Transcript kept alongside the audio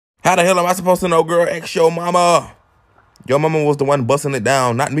How the hell am I supposed to know, girl? Ex your mama. Your mama was the one busting it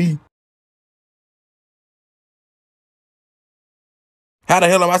down, not me. How the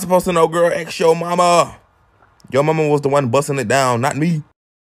hell am I supposed to know, girl? Ex your mama. Your mama was the one busting it down, not me.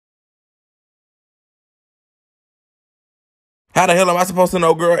 How the hell am I supposed to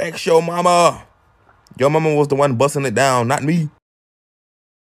know, girl? Ex your mama. Your mama was the one busting it down, not me.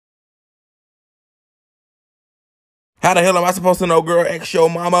 How the hell am I supposed to know, girl? Ex your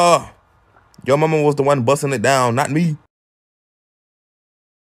mama. Your mama was the one busting it down, not me.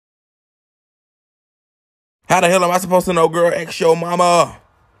 How the hell am I supposed to know, girl? Ex your mama.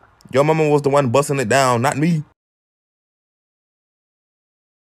 Your mama was the one busting it down, not me.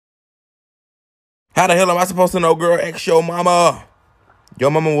 How the hell am I supposed to know, girl? Ex your mama.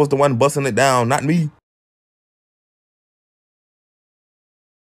 Your mama was the one busting it down, not me.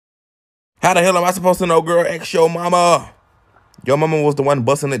 How the hell am I supposed to know, girl? Ex your mama. Your mama was the one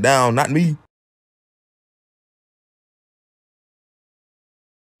busting it down, not me.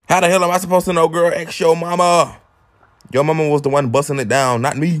 How the hell am I supposed to know, girl? Ex your mama. Your mama was the one busting it down,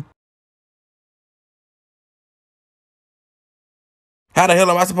 not me. How the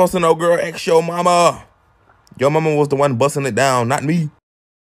hell am I supposed to know, girl? Ex your mama. Your mama was the one busting it down, not me.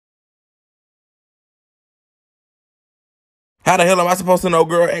 How the hell am I supposed to know,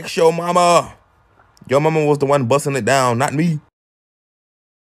 girl? Ex your mama. Your mama was the one busting it down, not me.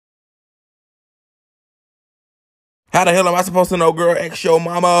 How the hell am I supposed to know, girl? Ex your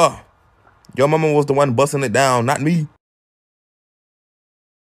mama. Your mama was the one busting it down, not me.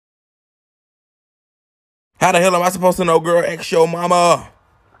 How the hell am I supposed to know, girl? Ex your mama.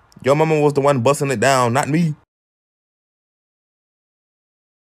 Your mama was the one busting it down, not me.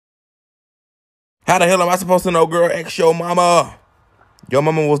 How the hell am I supposed to know, girl? Ex your mama. Your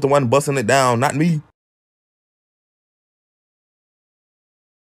mama was the one busting it down, not me.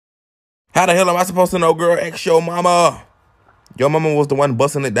 How the hell am I supposed to know, girl? Ex your mama. Your mama was the one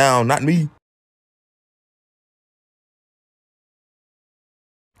busting it down, not me.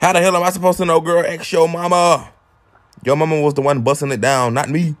 How the hell am I supposed to know, girl? Ex your mama. Your mama was the one busting it down,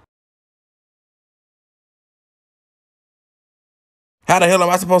 not me. How the hell am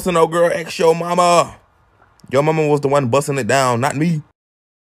I supposed to know, girl? Ex your mama. Your mama was the one busting it down, not me.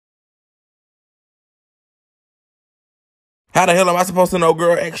 How the hell am I supposed to know,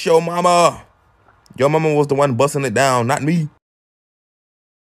 girl? Ex your mama. Your mama was the one busting it down, not me.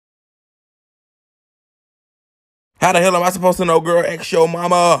 How the hell am I supposed to know, girl? Ex your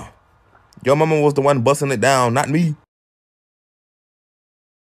mama. Your mama was the one busting it down, not me.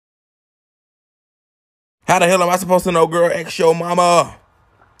 How the hell am I supposed to know, girl? Ex your mama.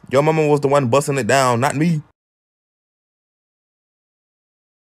 Your mama was the one busting it down, not me. How the hell am I supposed to know, girl? Ex your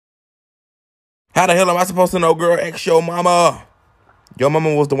mama. Your mama was the one busting it down, not me. How the hell am I supposed to know, girl? Ex your mama. Your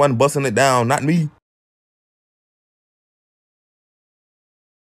mama was the one busting it down, not me.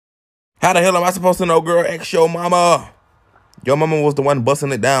 How the hell am I supposed to know, girl? Ex your mama. Your mama was the one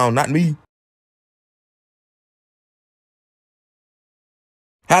busting it down, not me.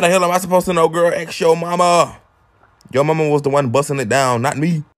 How the hell am I supposed to know, girl? Ex your mama. Your mama was the one busting it down, not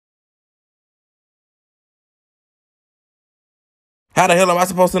me. How the hell am I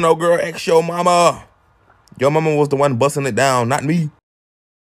supposed to know, girl? Ex your mama. Your mama was the one busting it down, not me.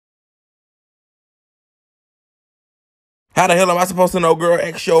 How the hell am I supposed to know, girl?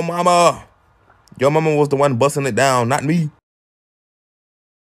 Ex your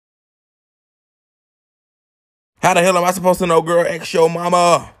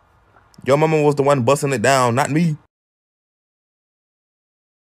mama. Your mama was the one busting it down, not me.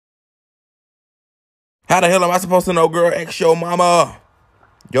 How the hell am I supposed to know, girl? Ex your mama.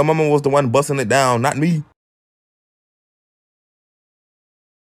 Your mama was the one busting it down, not me.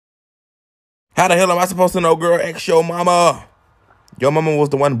 How the hell am I supposed to know, girl? Ex your mama. Your mama was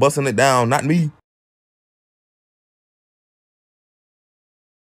the one busting it down, not me.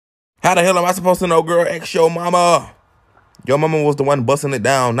 How the hell am I supposed to know, girl? Ex your mama. Your mama was the one busting it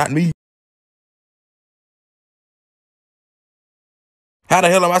down, not me. How the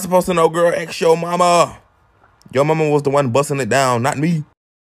hell am I supposed to know, girl? Ex your mama. Your mama was the one busting it down, not me.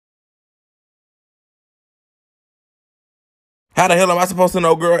 How the hell am I supposed to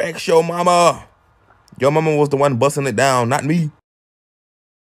know, girl? Ex your mama. Your mama was the one busting it down, not me.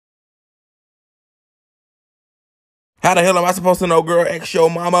 How the hell am I supposed to know, girl? Ex your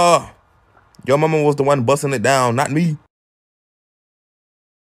mama. Your mama was the one busting it down, not me.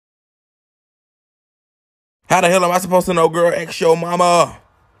 How the hell am I supposed to know, girl? Ex your mama.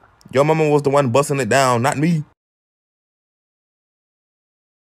 Your mama was the one busting it down, not me.